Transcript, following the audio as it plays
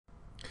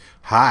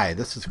Hi,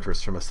 this is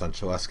Chris from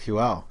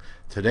EssentialSQL.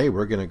 Today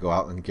we're going to go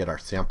out and get our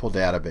sample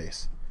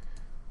database.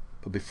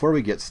 But before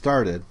we get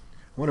started,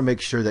 I want to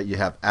make sure that you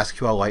have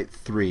SQLite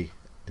 3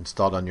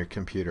 installed on your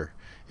computer.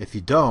 If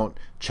you don't,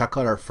 check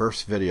out our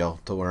first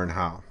video to learn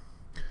how.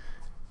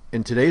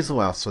 In today's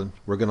lesson,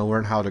 we're going to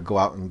learn how to go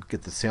out and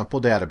get the sample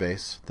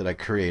database that I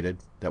created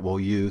that we'll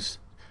use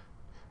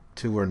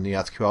to learn the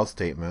SQL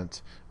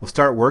statements. We'll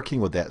start working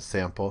with that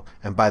sample,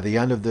 and by the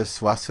end of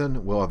this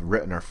lesson, we'll have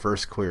written our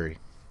first query.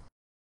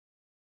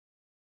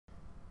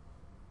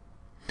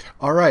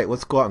 Alright,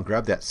 let's go out and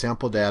grab that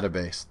sample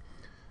database.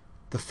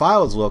 The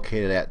file is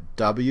located at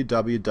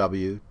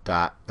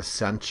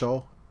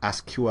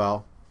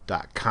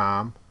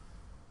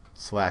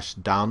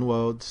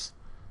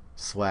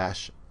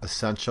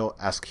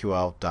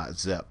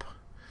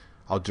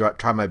I'll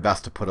try my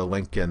best to put a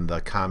link in the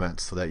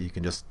comments so that you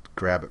can just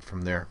grab it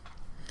from there.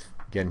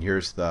 Again,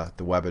 here's the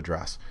web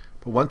address.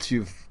 But once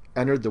you've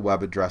entered the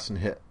web address and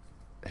hit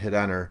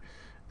enter,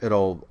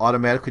 it'll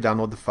automatically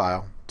download the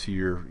file to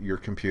your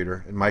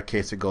computer. In my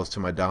case, it goes to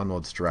my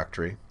downloads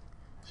directory,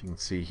 as you can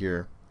see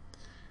here,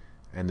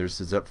 and there's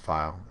the zip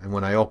file. And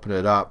when I open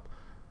it up,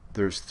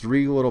 there's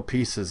three little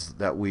pieces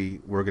that we're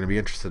going to be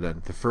interested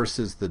in. The first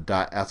is the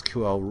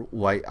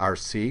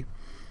 .SQLite-rc.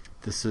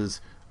 This is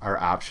our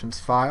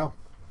options file.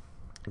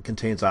 It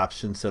contains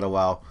options that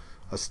allow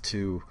us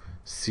to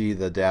see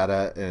the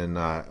data in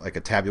like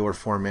a tabular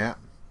format.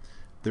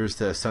 There's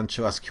the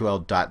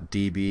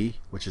EssentialSQL.db,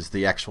 which is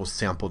the actual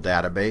sample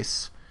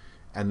database.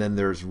 And then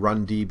there's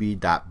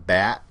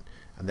rundb.bat,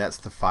 and that's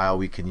the file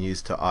we can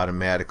use to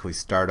automatically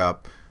start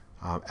up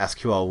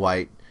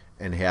SQLite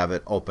and have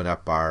it open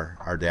up our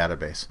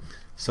database.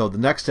 So the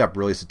next step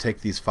really is to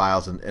take these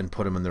files and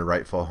put them in their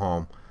rightful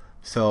home.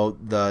 So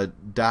the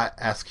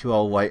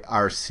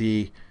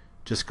 .SQLite-rc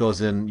just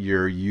goes in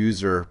your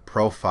user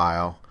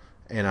profile,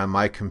 and on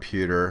my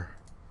computer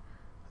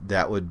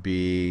that would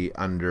be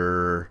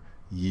under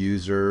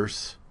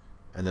users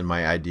and then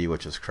my ID,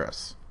 which is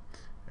Chris.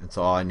 And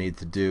so all I need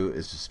to do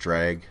is just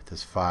drag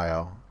this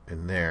file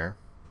in there,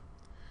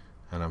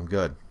 and I'm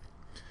good.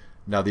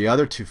 Now the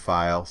other two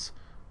files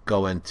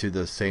go into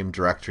the same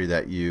directory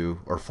that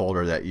or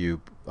folder that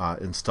you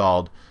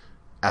installed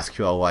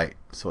SQLite.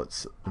 So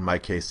it's, in my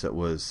case, it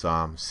was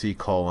C: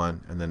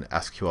 and then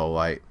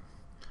SQLite.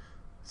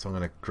 So I'm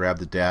going to grab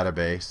the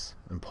database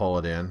and pull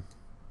it in.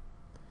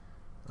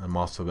 I'm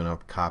also going to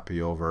copy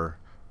over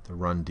the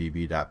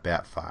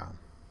rundb.bat file.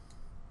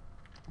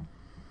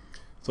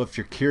 So if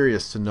you're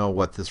curious to know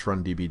what this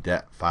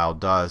rundb file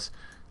does,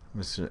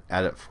 I'm just going to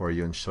edit for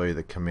you and show you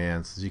the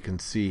commands. As you can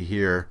see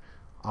here,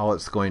 all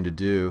it's going to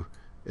do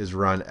is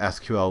run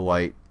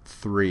SQLite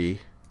 3,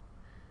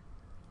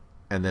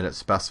 and then it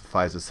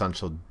specifies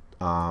essential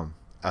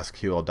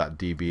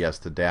SQL.db as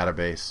the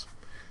database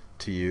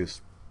to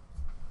use.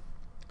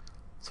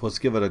 So let's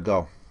give it a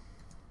go.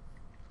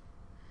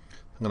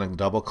 I'm going to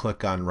double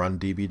click on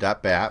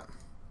rundb.bat.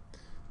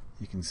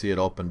 You can see it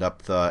opened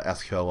up the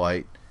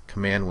SQLite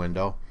command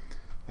window,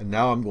 and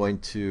now I'm going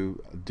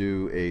to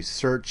do a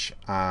search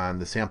on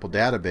the sample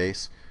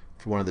database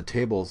for one of the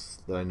tables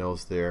that I know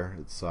is there.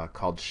 It's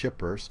called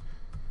shippers.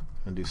 I'm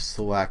going to do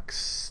select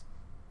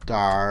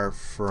star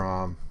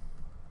from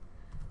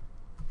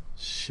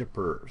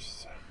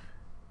shippers,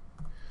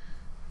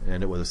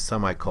 and it was a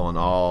semicolon.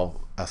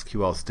 All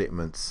SQL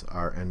statements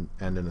are end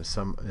in a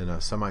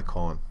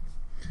semicolon.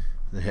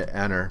 And then hit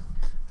enter,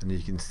 and you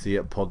can see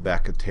it pulled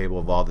back a table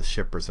of all the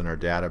shippers in our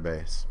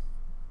database.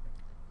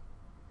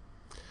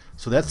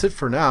 So that's it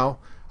for now.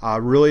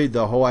 Really,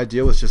 the whole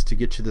idea was just to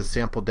get you the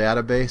sample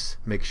database,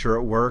 make sure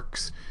it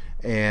works,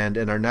 and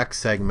in our next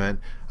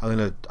segment I'm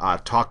going to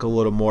talk a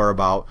little more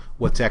about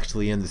what's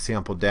actually in the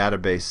sample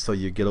database so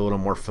you get a little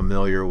more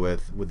familiar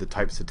with the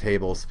types of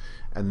tables,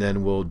 and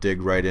then we'll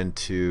dig right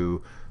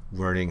into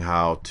learning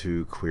how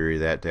to query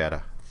that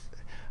data.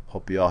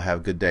 Hope you all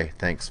have a good day.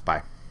 Thanks.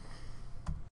 Bye.